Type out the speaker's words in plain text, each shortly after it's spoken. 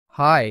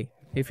Hi,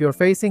 if you're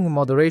facing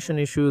moderation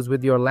issues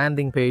with your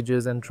landing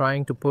pages and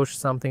trying to push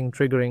something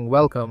triggering,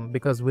 welcome,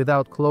 because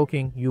without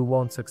cloaking, you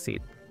won't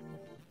succeed.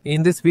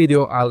 In this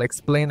video, I'll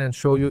explain and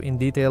show you in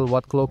detail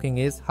what cloaking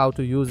is, how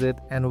to use it,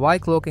 and why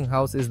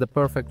Cloaking.House is the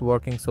perfect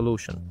working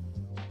solution.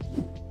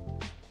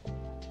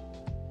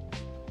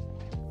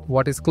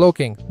 What is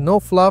cloaking?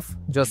 No fluff,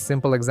 just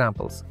simple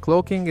examples.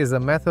 Cloaking is a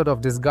method of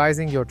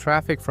disguising your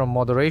traffic from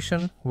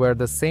moderation where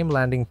the same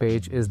landing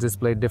page is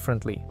displayed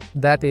differently.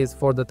 That is,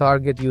 for the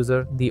target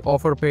user, the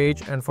offer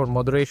page, and for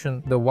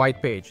moderation, the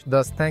white page.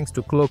 Thus, thanks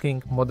to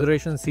cloaking,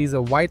 moderation sees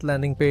a white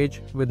landing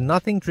page with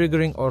nothing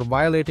triggering or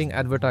violating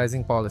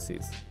advertising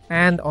policies.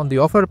 And on the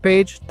offer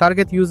page,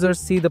 target users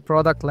see the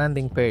product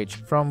landing page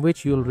from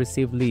which you'll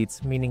receive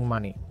leads, meaning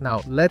money. Now,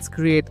 let's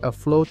create a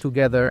flow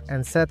together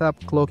and set up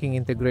cloaking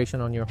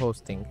integration on your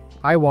hosting.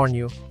 I warn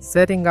you,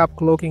 setting up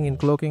cloaking in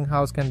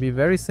Cloaking.House can be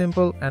very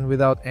simple and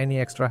without any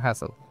extra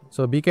hassle.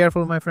 So be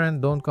careful, my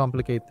friend, don't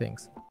complicate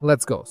things.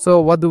 Let's go.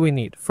 So what do we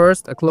need?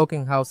 First, a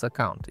Cloaking.House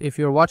account. If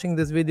you're watching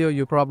this video,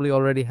 you probably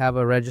already have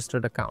a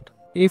registered account.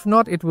 If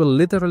not, it will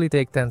literally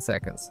take 10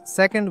 seconds.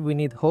 Second, we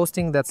need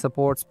hosting that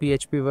supports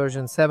PHP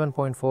version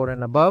 7.4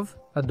 and above,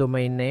 a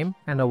domain name,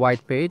 and a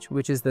white page,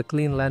 which is the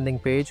clean landing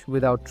page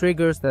without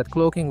triggers that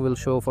cloaking will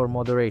show for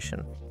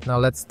moderation. Now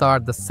let's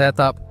start the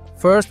setup.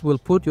 First, we'll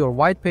put your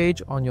white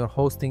page on your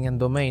hosting and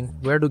domain.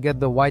 Where to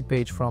get the white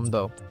page from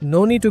though?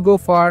 No need to go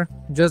far,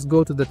 just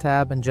go to the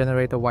tab and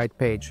generate a white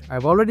page.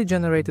 I've already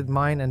generated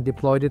mine and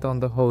deployed it on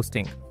the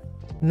hosting.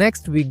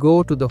 Next, we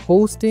go to the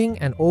hosting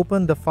and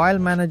open the file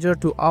manager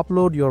to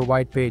upload your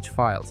white page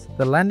files.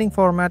 The landing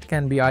format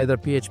can be either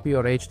PHP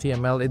or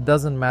HTML, it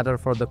doesn't matter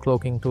for the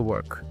cloaking to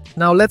work.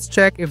 Now let's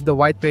check if the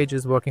white page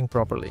is working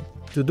properly.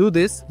 To do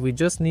this, we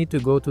just need to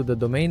go to the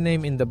domain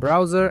name in the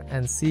browser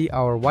and see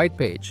our white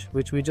page,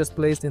 which we just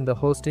placed in the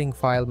hosting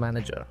file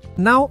manager.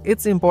 Now,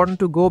 it's important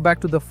to go back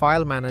to the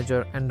file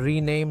manager and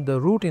rename the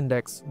root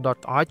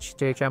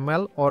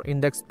index.html or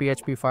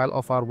index.php file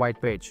of our white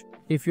page.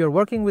 If you're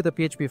working with a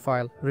PHP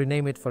file,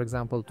 rename it, for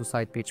example, to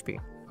site.php.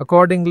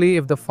 Accordingly,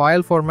 if the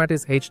file format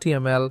is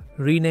HTML,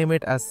 rename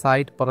it as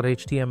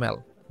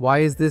site.html. Why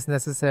is this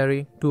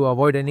necessary? To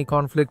avoid any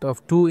conflict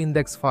of two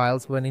index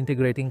files when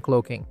integrating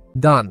cloaking.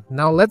 Done.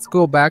 Now let's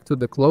go back to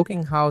the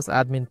Cloaking.House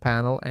admin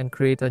panel and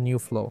create a new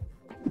flow.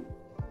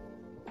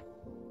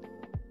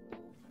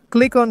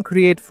 Click on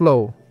Create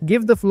Flow.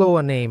 Give the flow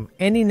a name,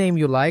 any name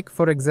you like,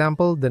 for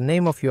example, the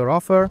name of your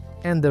offer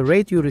and the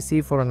rate you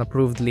receive for an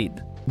approved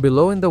lead.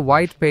 Below in the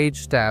white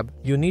page tab,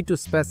 you need to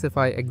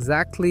specify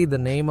exactly the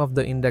name of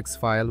the index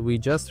file we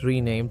just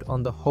renamed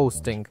on the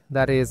hosting,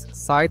 that is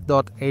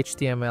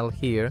site.html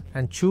here,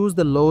 and choose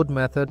the load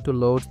method to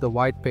load the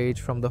white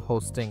page from the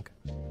hosting.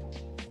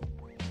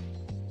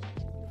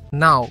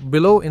 Now,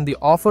 below in the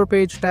offer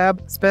page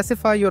tab,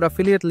 specify your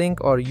affiliate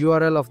link or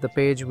URL of the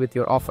page with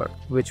your offer,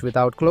 which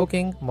without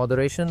cloaking,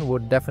 moderation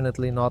would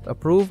definitely not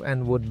approve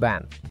and would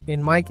ban.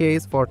 In my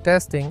case, for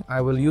testing,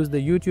 I will use the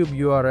YouTube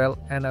URL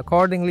and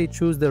accordingly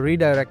choose the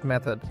redirect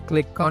method.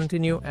 Click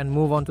continue and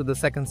move on to the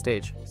second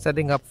stage,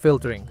 setting up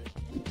filtering.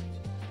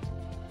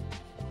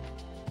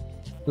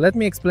 Let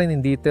me explain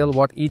in detail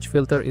what each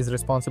filter is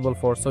responsible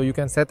for so you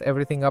can set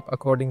everything up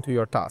according to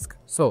your task.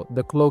 So,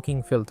 the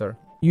cloaking filter.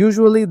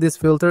 Usually this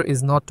filter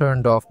is not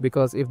turned off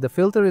because if the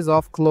filter is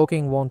off,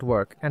 cloaking won't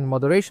work and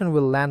moderation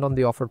will land on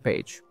the offer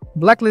page.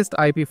 Blacklist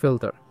IP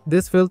filter.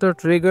 This filter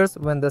triggers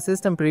when the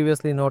system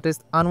previously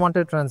noticed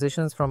unwanted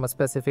transitions from a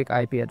specific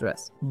IP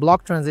address.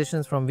 Block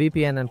transitions from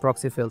VPN and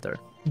proxy filter.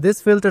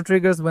 This filter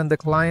triggers when the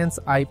client's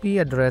IP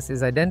address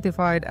is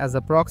identified as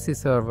a proxy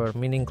server,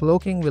 meaning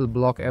cloaking will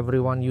block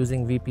everyone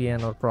using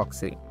VPN or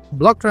proxy.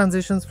 Block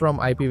transitions from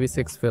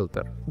IPv6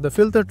 filter. The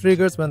filter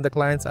triggers when the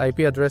client's IP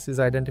address is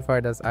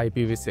identified as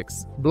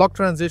IPv6. Block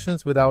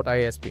transitions without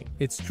ISP.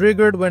 It's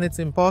triggered when it's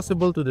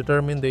impossible to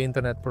determine the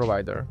internet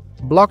provider.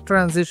 Block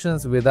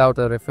transitions without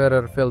a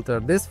referrer filter.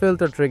 This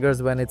filter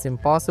triggers when it's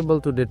impossible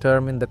to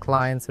determine the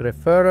client's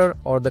referrer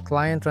or the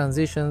client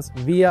transitions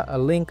via a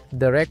link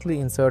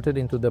directly inserted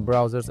into the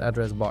browser's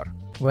address bar.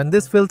 When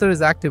this filter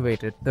is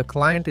activated, the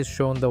client is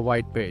shown the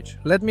white page.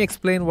 Let me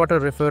explain what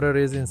a referrer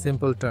is in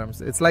simple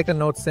terms. It's like a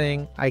note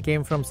saying, I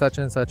came from such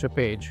and such a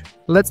page.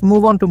 Let's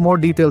move on to more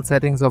detailed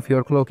settings of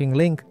your cloaking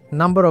link.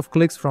 Number of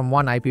clicks from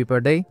one IP per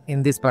day.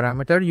 In this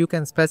parameter, you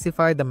can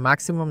specify the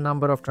maximum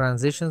number of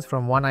transitions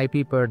from one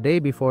IP per day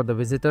before the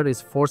visitor is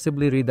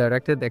forcibly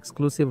redirected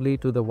exclusively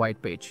to the white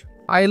page.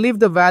 I leave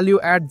the value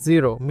at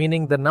 0,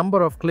 meaning the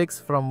number of clicks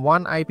from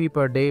one IP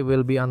per day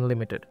will be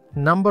unlimited.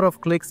 Number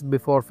of clicks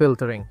before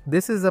filtering.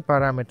 This is a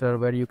parameter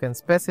where you can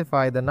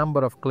specify the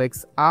number of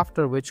clicks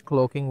after which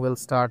cloaking will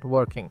start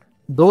working.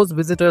 Those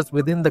visitors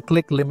within the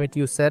click limit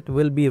you set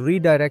will be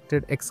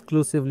redirected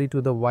exclusively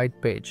to the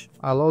white page.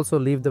 I'll also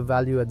leave the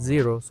value at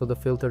 0 so the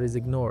filter is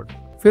ignored.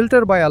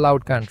 Filter by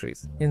allowed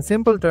countries. In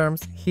simple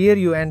terms, here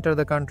you enter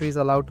the countries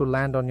allowed to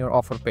land on your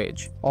offer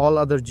page. All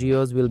other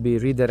geos will be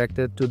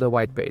redirected to the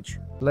white page.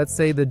 Let's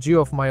say the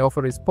geo of my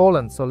offer is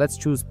Poland, so let's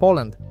choose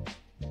Poland.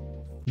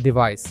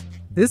 Device.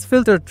 This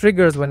filter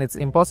triggers when it's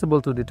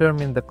impossible to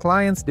determine the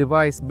client's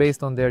device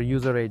based on their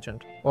user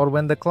agent, or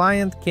when the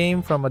client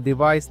came from a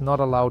device not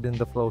allowed in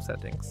the flow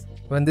settings.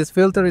 When this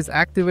filter is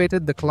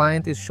activated, the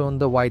client is shown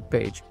the white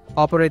page.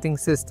 Operating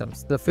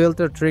systems. The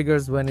filter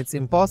triggers when it's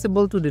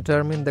impossible to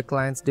determine the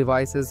client's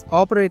device's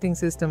operating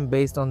system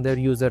based on their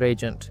user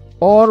agent,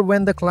 or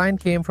when the client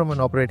came from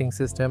an operating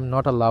system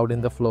not allowed in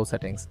the flow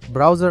settings.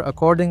 Browser.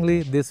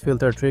 Accordingly, this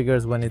filter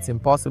triggers when it's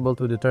impossible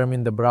to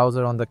determine the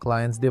browser on the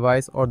client's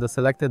device or the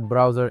selected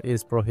browser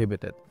is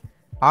prohibited.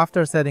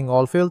 After setting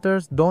all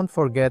filters, don't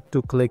forget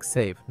to click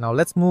Save. Now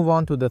let's move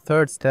on to the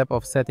third step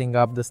of setting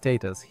up the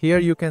status. Here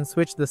you can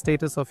switch the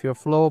status of your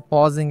flow,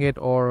 pausing it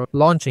or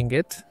launching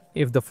it.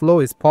 If the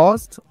flow is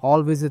paused,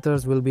 all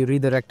visitors will be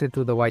redirected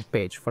to the white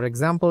page. For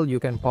example, you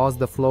can pause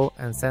the flow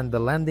and send the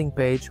landing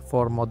page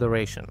for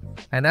moderation.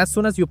 And as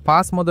soon as you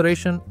pass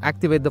moderation,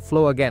 activate the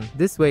flow again.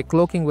 This way,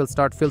 Cloaking will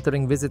start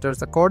filtering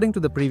visitors according to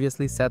the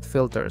previously set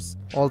filters.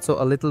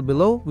 Also, a little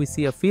below, we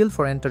see a field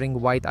for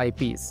entering white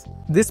IPs.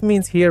 This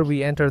means here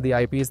we enter the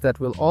IPs that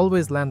will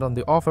always land on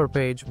the offer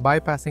page,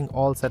 bypassing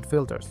all set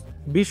filters.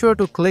 Be sure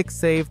to click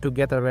Save to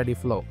get a ready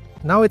flow.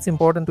 Now it's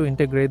important to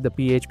integrate the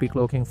PHP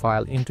cloaking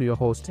file into your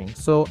hosting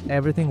so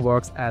everything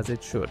works as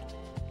it should.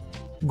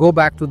 Go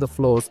back to the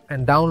flows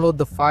and download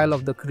the file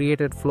of the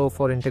created flow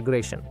for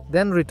integration.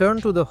 Then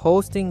return to the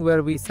hosting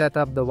where we set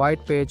up the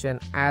white page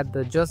and add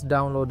the just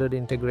downloaded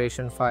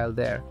integration file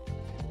there.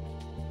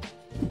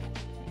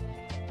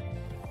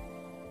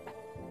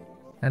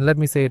 And let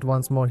me say it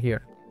once more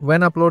here.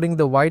 When uploading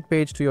the white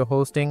page to your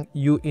hosting,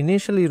 you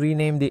initially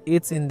rename the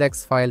its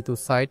index file to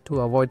site to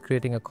avoid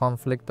creating a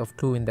conflict of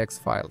two index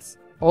files.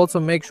 Also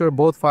make sure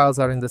both files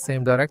are in the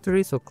same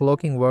directory so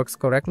Cloaking works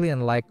correctly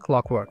and like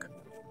clockwork.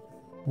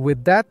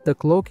 With that, the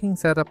Cloaking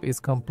setup is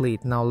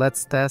complete. Now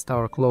let's test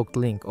our cloaked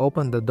link.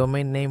 Open the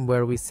domain name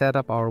where we set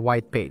up our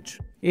white page.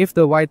 If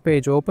the white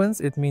page opens,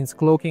 it means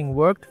Cloaking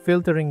worked,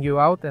 filtering you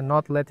out and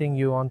not letting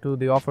you onto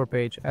the offer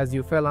page as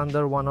you fell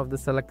under one of the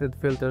selected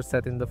filters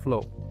set in the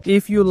flow.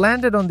 If you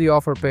landed on the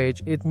offer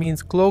page, it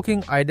means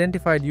Cloaking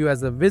identified you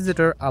as a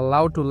visitor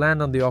allowed to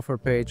land on the offer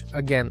page,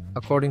 again,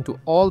 according to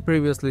all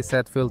previously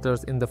set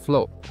filters in the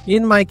flow.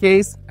 In my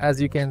case,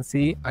 as you can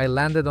see, I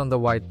landed on the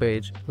white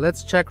page.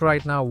 Let's check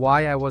right now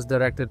why I was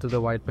directed to the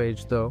white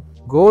page though.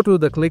 Go to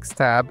the Clicks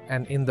tab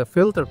and in the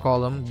filter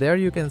column, there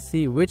you can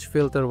see which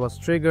filter was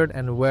triggered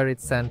and where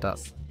it sent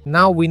us.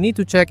 Now we need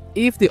to check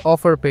if the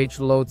offer page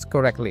loads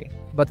correctly,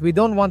 but we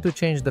don't want to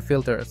change the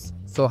filters.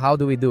 So how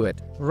do we do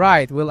it?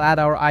 Right, we'll add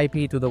our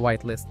IP to the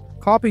whitelist.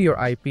 Copy your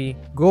IP,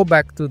 go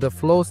back to the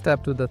flow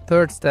step to the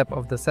third step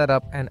of the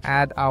setup and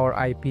add our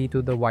IP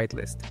to the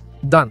whitelist.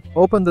 Done.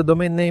 Open the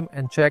domain name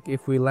and check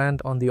if we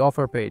land on the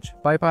offer page,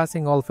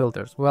 bypassing all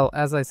filters. Well,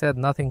 as I said,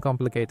 nothing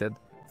complicated.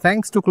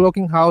 Thanks to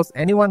Cloaking.House,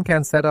 anyone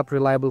can set up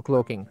reliable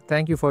cloaking.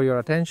 Thank you for your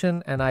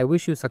attention and I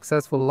wish you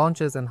successful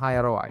launches and high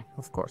ROI,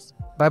 of course.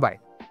 Bye-bye.